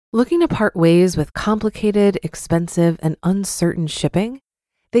Looking to part ways with complicated, expensive, and uncertain shipping?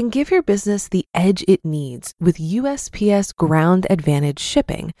 Then give your business the edge it needs with USPS Ground Advantage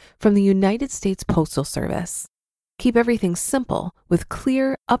shipping from the United States Postal Service. Keep everything simple with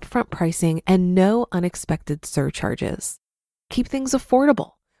clear, upfront pricing and no unexpected surcharges. Keep things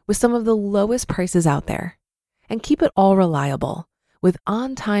affordable with some of the lowest prices out there. And keep it all reliable with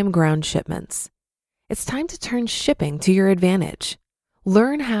on-time ground shipments. It's time to turn shipping to your advantage.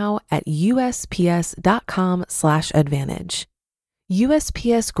 Learn how at USPS.com/advantage.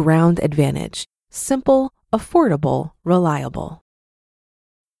 USPS Ground Advantage. Simple, affordable, reliable.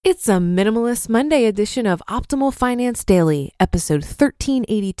 It's a Minimalist Monday edition of Optimal Finance Daily, episode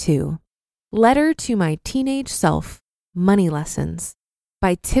 1382. Letter to My Teenage Self, Money Lessons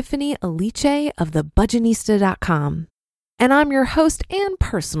by Tiffany Aliche of the Budgetnista.com. And I'm your host and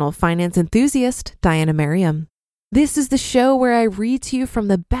personal finance enthusiast, Diana Merriam. This is the show where I read to you from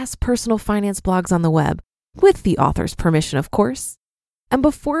the best personal finance blogs on the web, with the author's permission, of course. And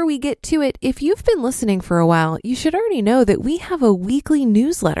before we get to it, if you've been listening for a while, you should already know that we have a weekly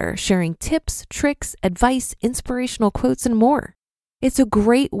newsletter sharing tips, tricks, advice, inspirational quotes, and more. It's a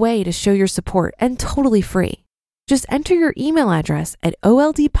great way to show your support and totally free. Just enter your email address at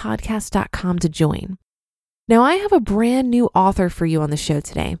oldpodcast.com to join. Now, I have a brand new author for you on the show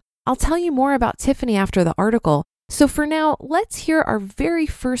today. I'll tell you more about Tiffany after the article. So for now, let's hear our very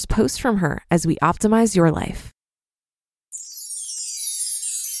first post from her as we optimize your life.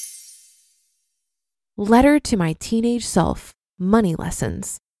 Letter to My Teenage Self, Money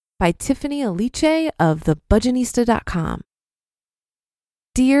Lessons by Tiffany Aliche of the Budgetnista.com.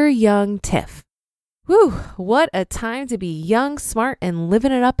 Dear young Tiff, whew, what a time to be young, smart, and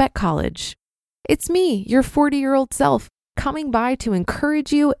living it up at college. It's me, your 40-year-old self, coming by to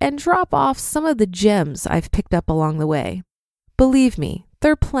encourage you and drop off some of the gems I've picked up along the way. Believe me,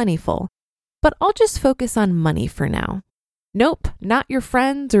 they're plentiful, but I'll just focus on money for now. Nope, not your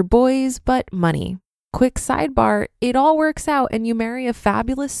friends or boys, but money. Quick sidebar, it all works out and you marry a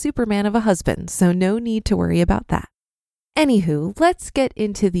fabulous Superman of a husband, so no need to worry about that. Anywho, let's get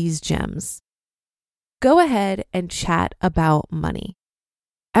into these gems. Go ahead and chat about money.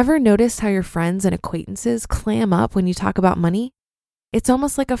 Ever notice how your friends and acquaintances clam up when you talk about money? It's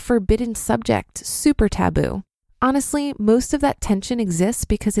almost like a forbidden subject, super taboo. Honestly, most of that tension exists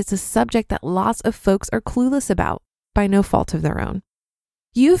because it's a subject that lots of folks are clueless about, by no fault of their own.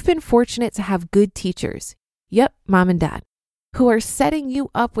 You've been fortunate to have good teachers, yep, mom and dad, who are setting you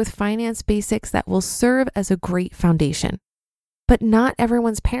up with finance basics that will serve as a great foundation. But not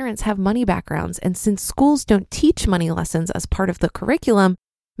everyone's parents have money backgrounds, and since schools don't teach money lessons as part of the curriculum,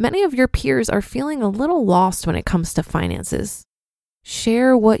 many of your peers are feeling a little lost when it comes to finances.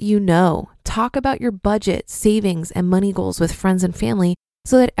 Share what you know. Talk about your budget, savings, and money goals with friends and family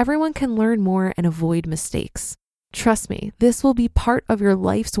so that everyone can learn more and avoid mistakes. Trust me, this will be part of your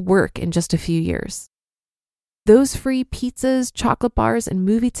life's work in just a few years. Those free pizzas, chocolate bars, and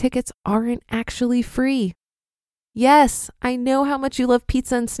movie tickets aren't actually free. Yes, I know how much you love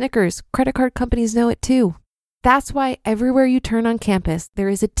pizza and Snickers. Credit card companies know it too. That's why everywhere you turn on campus, there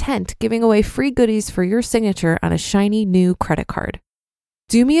is a tent giving away free goodies for your signature on a shiny new credit card.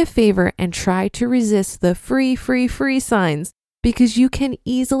 Do me a favor and try to resist the free signs because you can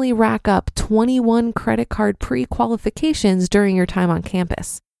easily rack up 21 credit card pre-qualifications during your time on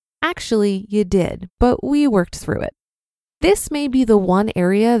campus. Actually, you did, but we worked through it. This may be the one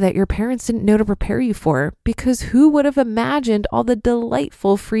area that your parents didn't know to prepare you for because who would have imagined all the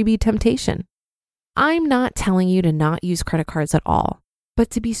delightful freebie temptation? I'm not telling you to not use credit cards at all, but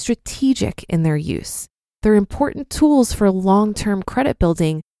to be strategic in their use. They're important tools for long-term credit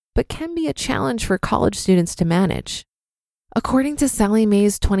building, but can be a challenge for college students to manage. According to Sallie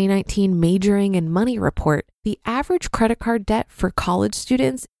Mae's 2019 Majoring in Money report, the average credit card debt for college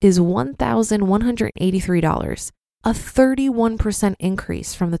students is $1,183, a 31%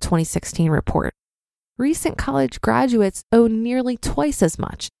 increase from the 2016 report. Recent college graduates owe nearly twice as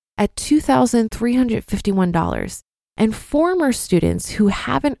much, at $2,351, and former students who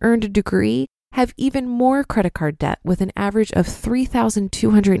haven't earned a degree have even more credit card debt with an average of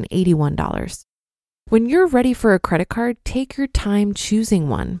 $3,281. When you're ready for a credit card, take your time choosing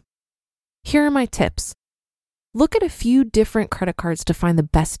one. Here are my tips. Look at a few different credit cards to find the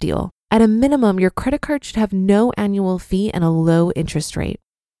best deal. At a minimum, your credit card should have no annual fee and a low interest rate.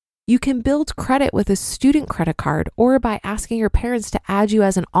 You can build credit with a student credit card or by asking your parents to add you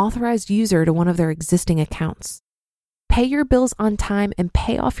as an authorized user to one of their existing accounts. Pay your bills on time and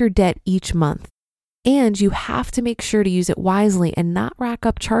pay off your debt each month. And you have to make sure to use it wisely and not rack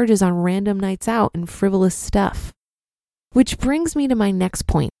up charges on random nights out and frivolous stuff. Which brings me to my next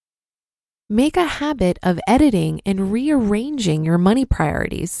point, Make a habit of editing and rearranging your money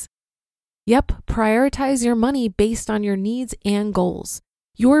priorities. Yep, prioritize your money based on your needs and goals.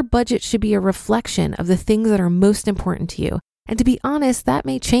 Your budget should be a reflection of the things that are most important to you. And to be honest, that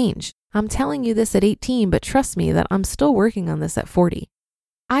may change. I'm telling you this at 18, but trust me that I'm still working on this at 40.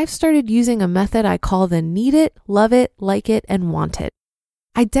 I've started using a method I call the need it, love it, like it, and want it.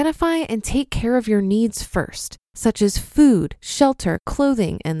 Identify and take care of your needs first, such as food, shelter,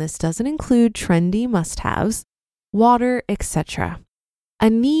 clothing, and this doesn't include trendy must-haves, water, etc. A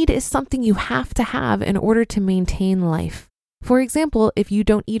need is something you have to have in order to maintain life. For example, if you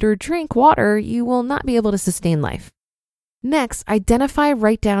don't eat or drink water, you will not be able to sustain life. Next, identify,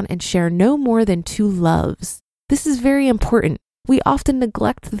 write down, and share no more than 2 loves. This is very important. We often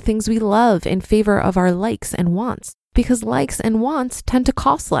neglect the things we love in favor of our likes and wants because likes and wants tend to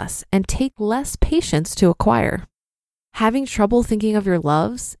cost less and take less patience to acquire. Having trouble thinking of your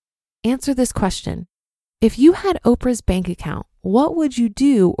loves? Answer this question. If you had Oprah's bank account, what would you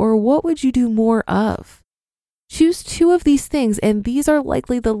do or what would you do more of? Choose 2 of these things, and these are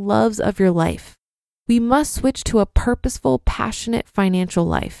likely the loves of your life. We must switch to a purposeful, passionate financial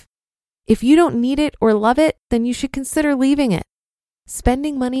life. If you don't need it or love it, then you should consider leaving it.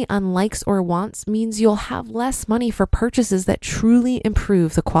 Spending money on likes or wants means you'll have less money for purchases that truly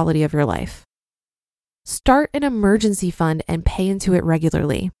improve the quality of your life. Start an emergency fund and pay into it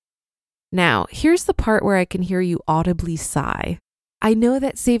regularly. Now, here's the part where I can hear you audibly sigh. I know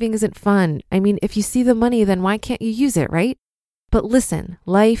that saving isn't fun. I mean, if you see the money, then why can't you use it, right? But listen,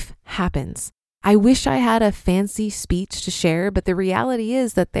 life happens. I wish I had a fancy speech to share, but the reality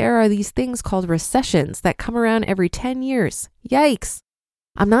is that there are these things called recessions that come around every 10 years. Yikes!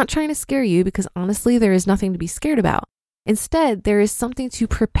 I'm not trying to scare you because honestly, there is nothing to be scared about. Instead, there is something to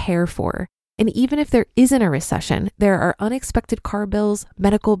prepare for. And even if there isn't a recession, there are unexpected car bills,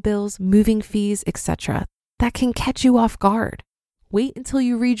 medical bills, moving fees, etc. that can catch you off guard. Wait until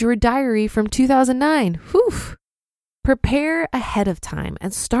you read your diary from 2009. Whew! Prepare ahead of time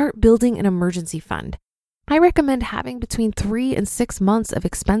and start building an emergency fund. I recommend having between 3 and 6 months of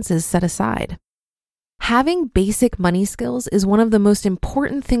expenses set aside. Having basic money skills is one of the most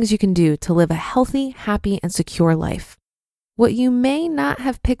important things you can do to live a healthy, happy, and secure life. What you may not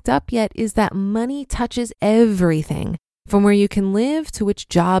have picked up yet is that money touches everything, from where you can live to which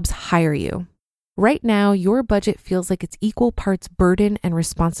jobs hire you. Right now, your budget feels like it's equal parts burden and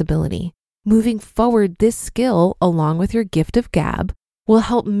responsibility. Moving forward, this skill, along with your gift of gab, will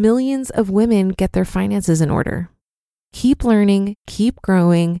help millions of women get their finances in order. Keep learning, keep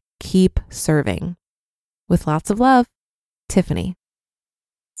growing, keep serving. With lots of love, Tiffany.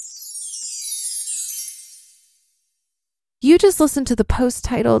 You just listened to the post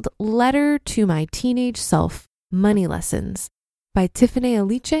titled Letter to My Teenage Self, Money Lessons by Tiffany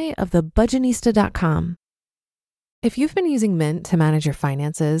Aliche of the Budgetnista.com. If you've been using Mint to manage your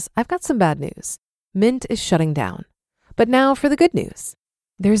finances, I've got some bad news. Mint is shutting down. But now for the good news.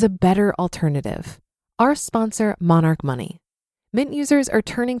 There's a better alternative. Our sponsor, Monarch Money. Mint users are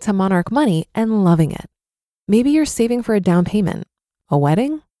turning to Monarch Money and loving it. Maybe you're saving for a down payment, a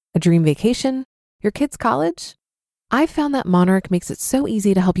wedding, a dream vacation, your kids' college. I've found that Monarch makes it so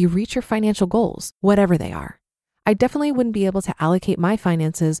easy to help you reach your financial goals, whatever they are. I definitely wouldn't be able to allocate my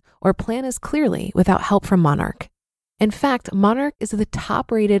finances or plan as clearly without help from Monarch. In fact, Monarch is the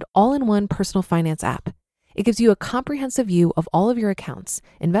top-rated all-in-one personal finance app. It gives you a comprehensive view of all of your accounts,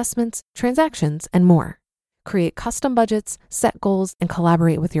 investments, transactions, and more. Create custom budgets, set goals, and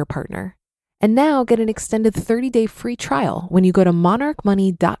collaborate with your partner. And now get an extended 30-day free trial when you go to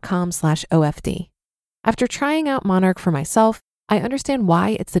monarchmoney.com/OFD. After trying out Monarch for myself, I understand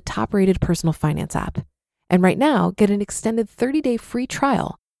why it's the top-rated personal finance app. And right now, get an extended 30-day free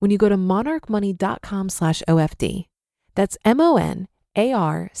trial when you go to monarchmoney.com/OFD. That's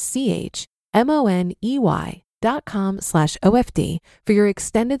monarchmoney.com/OFD for your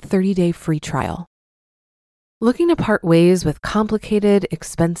extended 30-day free trial. Looking to part ways with complicated,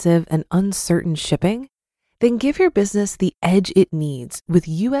 expensive, and uncertain shipping? Then give your business the edge it needs with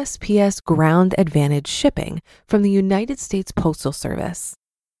USPS Ground Advantage shipping from the United States Postal Service.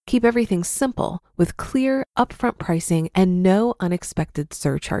 Keep everything simple with clear, upfront pricing and no unexpected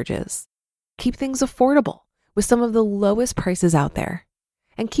surcharges. Keep things affordable with some of the lowest prices out there.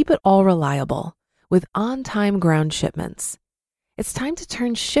 And keep it all reliable with on-time ground shipments. It's time to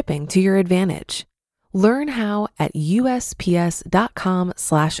turn shipping to your advantage. Learn how at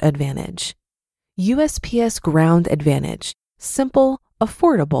USPS.com/advantage. USPS Ground Advantage. Simple,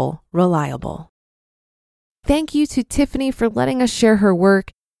 affordable, reliable. Thank you to Tiffany for letting us share her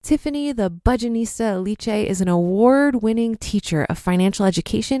work. Tiffany, the Budgetnista Aliche, is an award-winning teacher of financial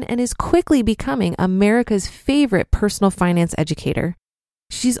education and is quickly becoming America's favorite personal finance educator.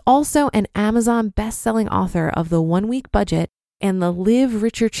 She's also an Amazon best-selling author of the 1 Week Budget and the Live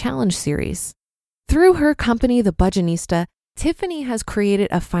Richer Challenge series. Through her company, the Budgetnista, Tiffany has created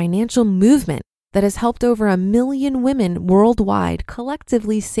a financial movement that has helped over 1 million women worldwide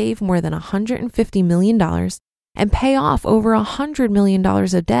collectively save more than $150 million and pay off over $100 million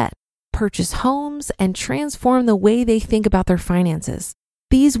of debt, purchase homes, and transform the way they think about their finances.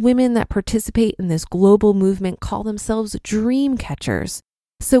 These women that participate in this global movement call themselves dream catchers.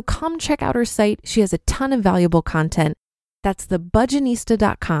 So come check out her site. She has a ton of valuable content. That's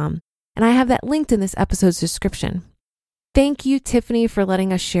thebudgetnista.com, and I have that linked in this episode's description. Thank you, Tiffany, for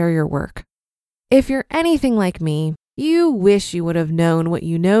letting us share your work. If you're anything like me, you wish you would have known what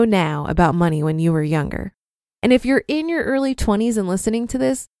you know now about money when you were younger. And if you're in your early 20s and listening to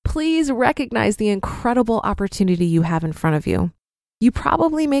this, please recognize the incredible opportunity you have in front of you. You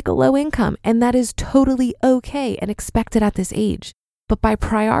probably make a low income, and that is totally okay and expected at this age. But by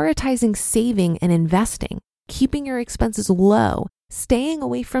prioritizing saving and investing, keeping your expenses low, staying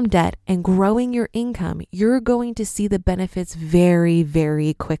away from debt, and growing your income, you're going to see the benefits very,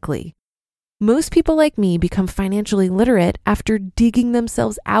 very quickly. Most people like me become financially literate after digging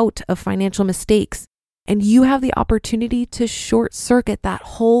themselves out of financial mistakes. And you have the opportunity to short circuit that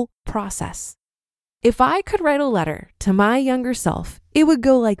whole process. If I could write a letter to my younger self, it would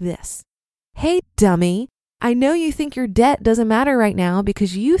go like this. Hey, dummy, I know you think your debt doesn't matter right now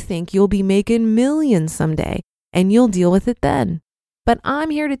because you think you'll be making millions someday and you'll deal with it then. But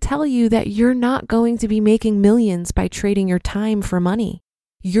I'm here to tell you that you're not going to be making millions by trading your time for money.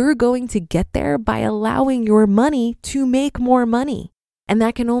 You're going to get there by allowing your money to make more money. And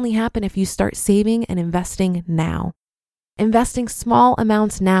that can only happen if you start saving and investing now. Investing small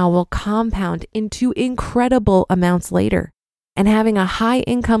amounts now will compound into incredible amounts later. And having a high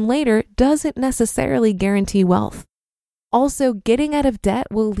income later doesn't necessarily guarantee wealth. Also, getting out of debt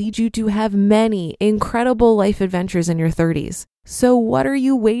will lead you to have many incredible life adventures in your 30s. So what are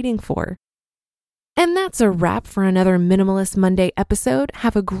you waiting for? And that's a wrap for another Minimalist Monday episode.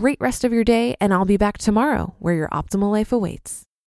 Have a great rest of your day, and I'll be back tomorrow where your optimal life awaits.